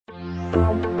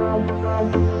Hello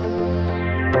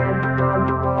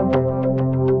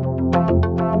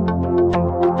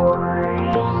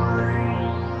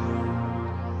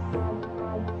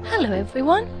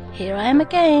everyone, here I am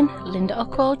again, Linda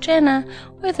Ockwell-Jenner,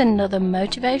 with another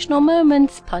Motivational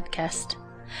Moments podcast.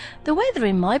 The weather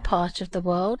in my part of the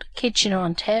world, Kitchener,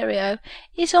 Ontario,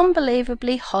 is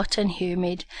unbelievably hot and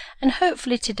humid, and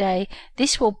hopefully today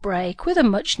this will break with a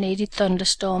much needed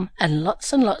thunderstorm and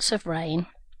lots of rain.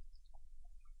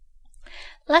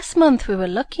 Last month we were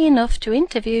lucky enough to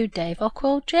interview Dave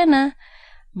Ockwell-Jenner,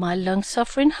 my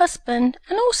lung-suffering husband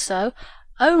and also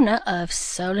owner of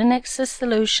Solar Nexus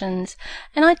Solutions,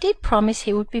 and I did promise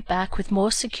he would be back with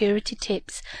more security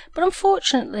tips, but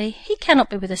unfortunately he cannot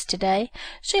be with us today,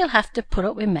 so you'll have to put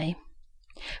up with me.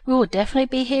 We will definitely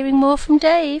be hearing more from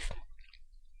Dave.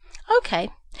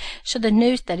 Okay, so the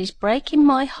news that is breaking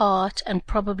my heart and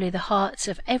probably the hearts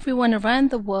of everyone around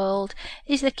the world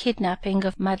is the kidnapping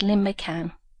of Madeleine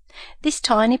McCann. This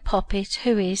tiny poppet,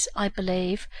 who is, I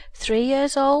believe, 3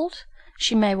 years old,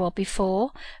 she may well be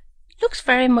 4, looks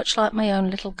very much like my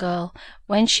own little girl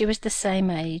when she was the same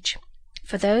age.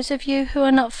 For those of you who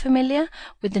are not familiar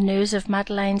with the news of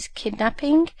Madeleine's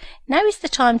kidnapping, now is the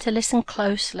time to listen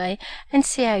closely and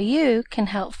see how you can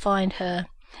help find her.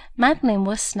 Madeleine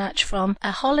was snatched from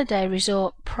a holiday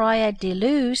resort Praia de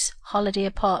Luz holiday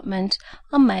apartment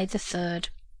on May the 3rd.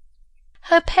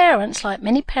 Her parents, like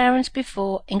many parents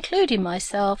before, including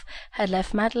myself, had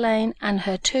left Madeleine and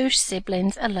her 2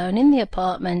 siblings alone in the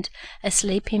apartment,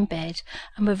 asleep in bed,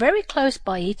 and were very close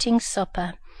by eating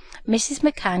supper. Mrs.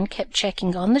 McCann kept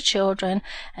checking on the children,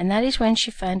 and that is when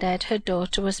she found out her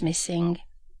daughter was missing.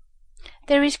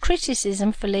 There is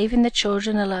criticism for leaving the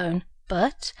children alone,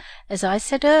 but, as I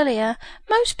said earlier,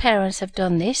 most parents have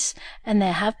done this, and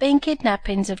there have been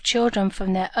kidnappings of children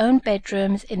from their own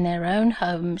bedrooms in their own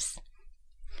homes.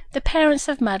 The parents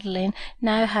of Madeleine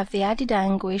now have the added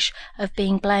anguish of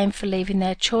being blamed for leaving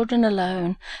their children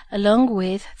alone, along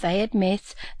with, they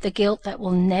admit, the guilt that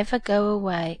will never go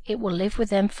away. It will live with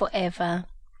them forever.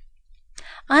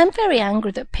 I am very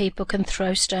angry that people can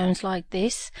throw stones like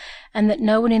this, and that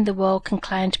no one in the world can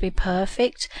claim to be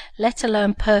perfect, let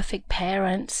alone perfect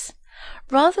parents.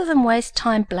 Rather than waste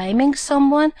time blaming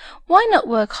someone, why not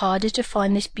work harder to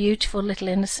find this beautiful little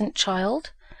innocent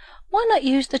child? Why not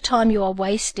use the time you are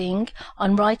wasting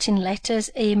on writing letters,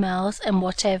 emails and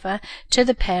whatever to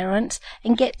the parents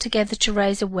and get together to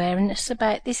raise awareness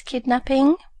about this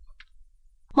kidnapping?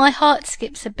 My heart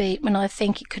skips a beat when I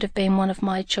think it could have been one of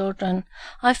my children.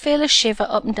 I feel a shiver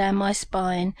up and down my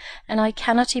spine, and I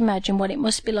cannot imagine what it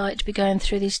must be like to be going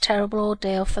through this terrible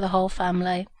ordeal for the whole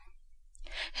family.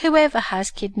 Whoever has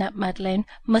kidnapped Madeleine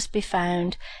must be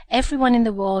found. Everyone in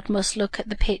the world must look at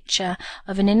the picture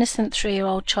of an innocent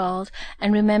 3-year-old child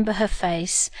and remember her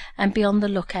face and be on the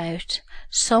lookout.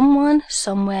 Someone,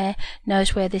 somewhere,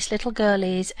 knows where this little girl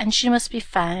is, and she must be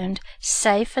found,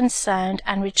 safe and sound,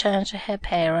 and returned to her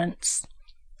parents.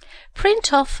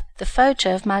 Print off the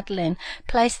photo of Madeleine.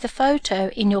 Place the photo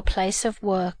in your place of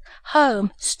work,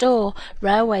 home, store,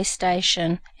 railway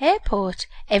station, airport,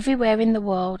 everywhere in the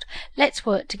world. Let's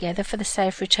work together for the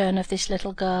safe return of this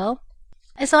little girl.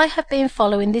 As I have been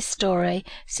following this story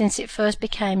since it first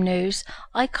became news,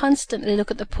 I constantly look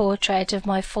at the portrait of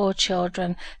my 4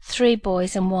 children, 3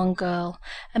 boys and 1 girl,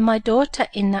 and my daughter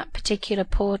in that particular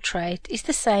portrait is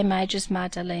the same age as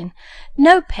Madeleine.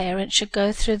 No parent should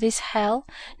go through this hell.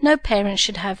 No parent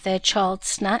should have their child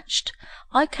snatched.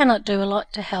 I cannot do a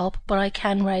lot to help, but I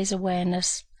can raise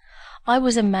awareness. I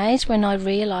was amazed when I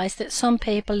realized that some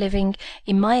people living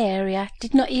in my area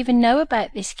did not even know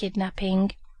about this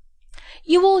kidnapping.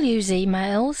 You all use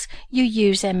emails, you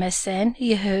use MSN,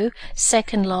 Yahoo,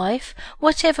 Second Life,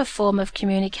 whatever form of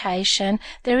communication.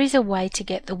 There is a way to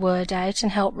get the word out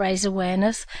and help raise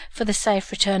awareness for the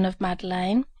safe return of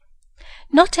Madeleine.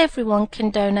 Not everyone can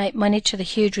donate money to the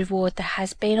huge reward that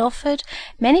has been offered.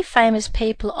 Many famous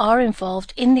people are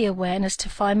involved in the awareness to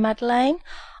find Madeleine.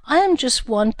 I am just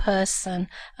one person,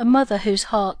 a mother whose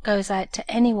heart goes out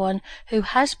to anyone who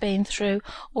has been through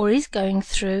or is going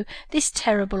through this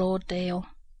terrible ordeal.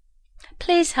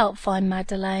 Please help find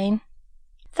Madeleine.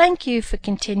 Thank you for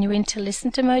continuing to listen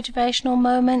to Motivational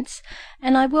Moments,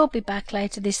 and I will be back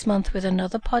later this month with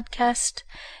another podcast.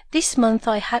 This month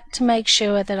I had to make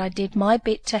sure that I did my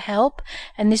bit to help,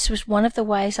 and this was one of the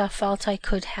ways I felt I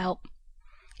could help.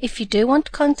 If you do want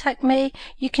to contact me,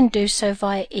 you can do so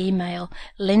via email,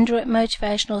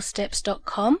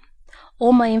 linda@motivationalsteps.com,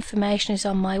 All my information is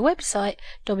on my website,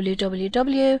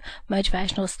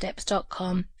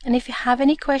 www.motivationalsteps.com. And if you have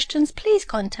any questions, please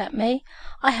contact me.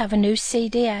 I have a new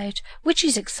CD out, which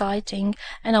is exciting,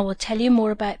 and I will tell you more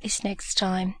about this next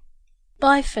time.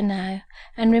 Bye for now,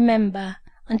 and remember,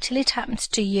 until it happens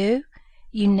to you,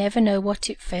 you never know what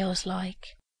it feels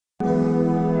like.